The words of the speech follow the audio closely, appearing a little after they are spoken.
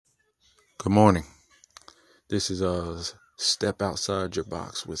Good morning. This is Step Outside Your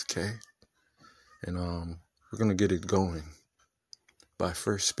Box with Kay. And we're going to get it going by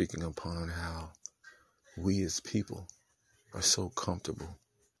first speaking upon how we as people are so comfortable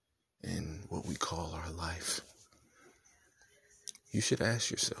in what we call our life. You should ask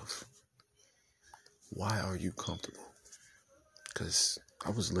yourself, why are you comfortable? Because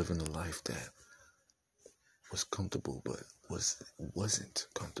I was living a life that was comfortable but wasn't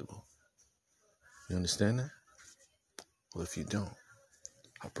comfortable. You understand that? Well, if you don't,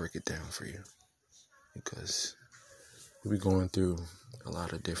 I'll break it down for you. Because we're going through a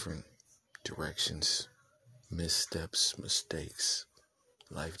lot of different directions, missteps, mistakes,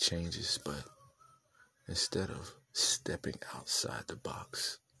 life changes, but instead of stepping outside the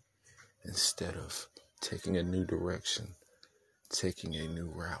box, instead of taking a new direction, taking a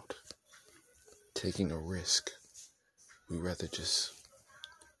new route, taking a risk, we rather just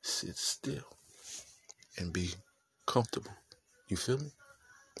sit still and be comfortable. You feel me?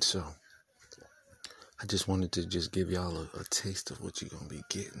 So I just wanted to just give y'all a taste of what you're going to be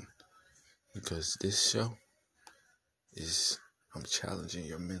getting, because this show is, I'm challenging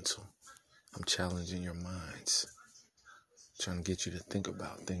your mental. I'm challenging your minds. Trying to get you to think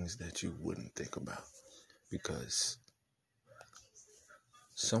about things that you wouldn't think about. Because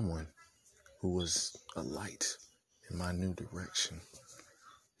someone who was a light in my new direction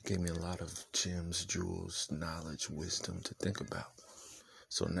gave me a lot of gems, jewels, knowledge, wisdom to think about.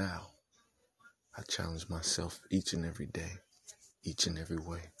 So now I challenge myself each and every day, each and every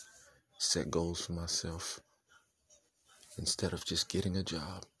way. Set goals for myself. Instead of just getting a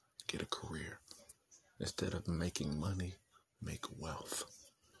job, get a career. Instead of making money, make wealth.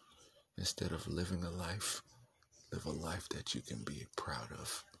 Instead of living a life, live a life that you can be proud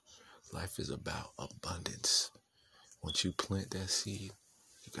of. Life is about abundance. Once you plant that seed,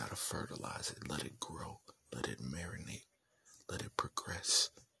 you gotta fertilize it, let it grow, let it marinate, let it progress,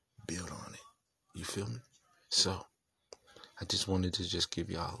 build on it. You feel me? So, I just wanted to just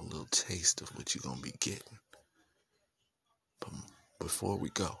give y'all a little taste of what you're gonna be getting. But before we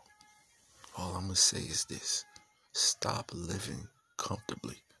go, all I'm gonna say is this: stop living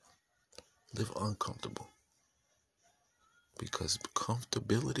comfortably. Live uncomfortable. Because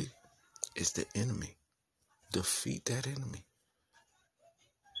comfortability is the enemy. Defeat that enemy.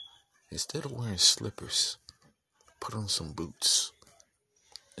 Instead of wearing slippers, put on some boots.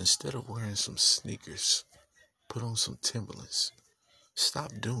 Instead of wearing some sneakers, put on some Timberlands.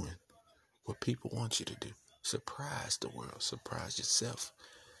 Stop doing what people want you to do. Surprise the world. Surprise yourself.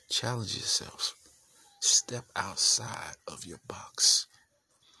 Challenge yourself. Step outside of your box.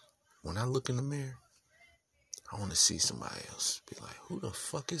 When I look in the mirror, I want to see somebody else. Be like, who the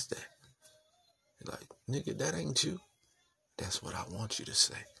fuck is that? Be like, nigga, that ain't you. That's what I want you to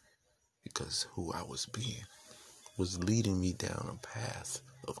say. Because who I was being was leading me down a path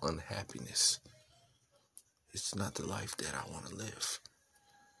of unhappiness. It's not the life that I want to live.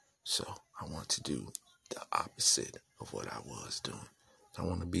 So I want to do the opposite of what I was doing. I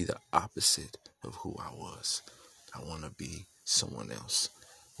want to be the opposite of who I was. I want to be someone else.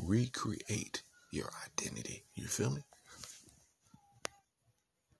 Recreate your identity. You feel me?